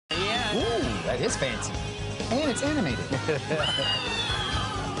That is fancy. And it's animated.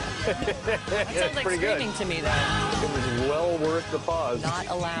 That sounds like screaming to me, though. It was well worth the pause. Not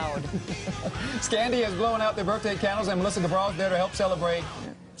allowed. Scandia is blowing out their birthday candles, and Melissa DeBraw's there to help celebrate.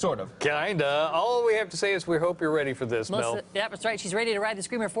 Sort of. Kinda. All we have to say is we hope you're ready for this, Melissa, Mel. yeah, that's right. She's ready to ride the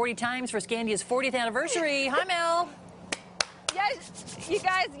Screamer 40 times for Scandia's 40th anniversary. Hi, Mel. Yes, you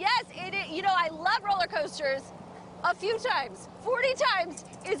guys, yes, it is. You know, I love roller coasters. A few times, 40 times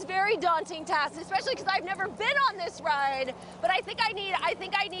is very daunting task, especially because I've never been on this ride. But I think I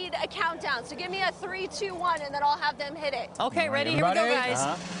need a countdown. So give me a 3, 2, 1, and then I'll have them hit it. Okay, ready? Here we go, guys.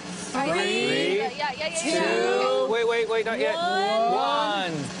 3, two, Wait, not yet.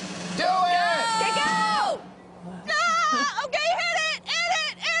 1. Do it! Okay, go! Ah, okay, hit it!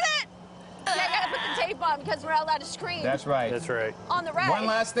 Yeah, I gotta put the tape on because we're not allowed to scream. That's right. That's right. On the ride. One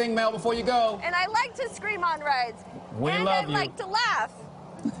last thing, Mel, before you go. And I like to scream on rides. We and love I you. like to laugh.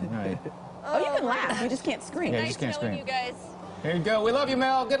 Right. Oh, you can laugh. You just can't scream. Yeah, you Nice just can't knowing scream. you guys. Here you go. We love you,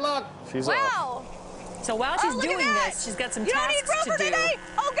 Mel. Good luck. She's off. Wow. So while she's Look at doing that. this, she's got some You don't need tasks to rubber do. tonight.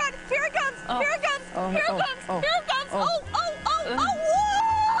 Oh, God. Here it comes. Oh. Here it comes. Oh, Here it oh, comes. oh, Here it comes. oh. Whoa!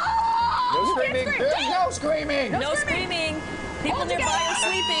 No You can't screaming. scream. There's no screaming. No screaming. People Hold nearby together. are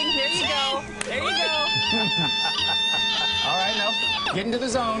sleeping. There you go. There you go. All right, Mel. Get into the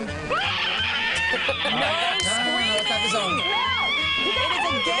zone. No That's not the zone. screaming. It is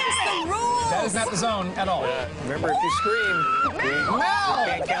against the rules. That is not the zone at all. Remember, if you scream, we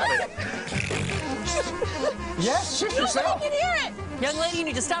can't count it. Yes, shoot yourself. I can hear it. Young lady, you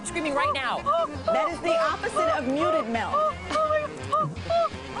need to stop screaming right now. That is the opposite of muted, Mel.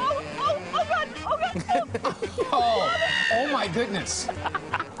 Oh my goodness. Oh,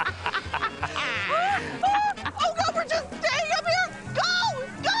 God, we're just staying up here. Go!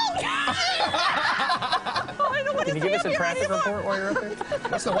 I don't want Can to you give stay us up a here traffic anymore. report while you're up there?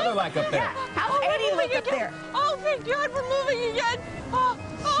 What's the weather like up there? How's 80 look up there? Oh, thank God, we're moving again.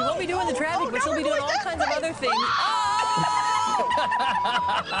 She won't be doing the traffic, but she'll be doing all kinds of other things. Oh!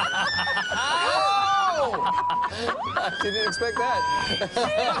 Didn't expect that.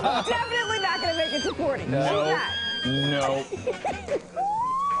 Definitely not going to make it to 40. No. No.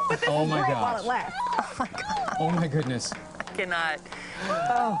 Oh my Great while gosh. it lasts. Oh my goodness. Cannot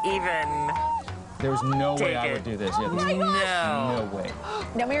even. There's no way Take I it. would do this. Yeah, there's No. no way.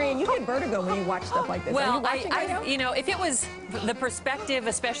 Now, Marianne, you get vertigo when you watch stuff like this. Are you Well, watching right now? you know, if it was the perspective,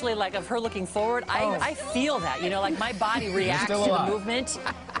 especially like of her looking forward, I feel that. You know, like my body reacts to still the alive. movement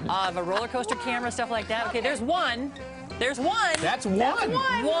of a roller coaster camera, stuff like that. Okay, there's one. There's one. That's one.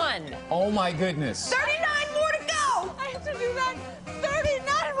 One. Oh my goodness. 39 more to go. I have to do that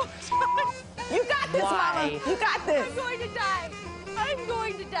 39 more times. You got this, Why? Mama. You got this. I'm going to die. I'm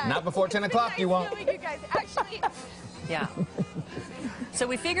going to die. Not before 10 o'clock, you won't. Knowing you guys. Actually, Yeah. So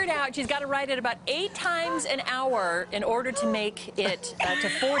we figured out she's got to ride it about 8 times an hour in order to make it to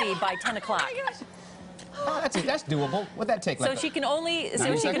 40 by 10 o'clock. Oh, that's doable. What'd that take? So Like she can only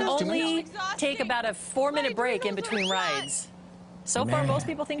 90 seconds? 2 minutes? take about a 4-minute break in between rides. So far, Man. most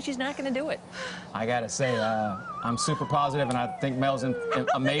people think she's not going to do it. I gotta say, I'm super positive, and I think Mel's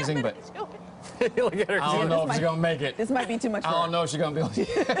amazing, but Look at her. I don't know if she's gonna make it. This might be too much for I her. don't know if she's gonna be able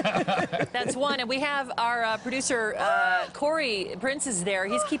to. That's one. And we have our producer, Corey Prince, is there.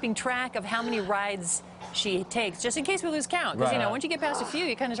 He's keeping track of how many rides she takes, just in case we lose count. Because, you know, once you get past a few,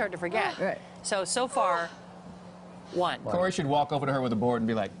 you kind of start to forget. Right. So far, one. Corey should walk over to her with a board and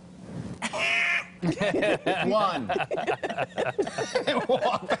be like, 1. And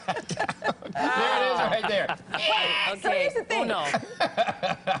walk back out. There it is right there. Okay. So here's the thing. Oh, no.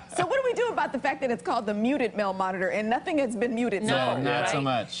 So what do we do about the fact that it's called the muted Mel monitor and nothing has been muted? No, not so right?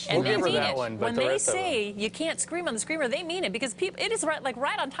 much. And We'll they give her mean that it. one, but When the they rest of say you can't scream on the screamer, they mean it because it is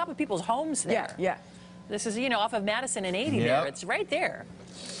right on top of people's homes there. Yeah, yeah. This is, you know, off of Madison and 80 Yep. there. It's right there.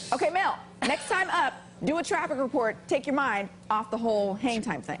 Okay, Mel, next time up, do a traffic report. Take your mind off the whole hang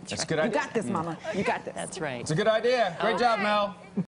time thing. That's a good You idea. got this, Mama. You got this. That's right. It's a good idea. Great job, Mel.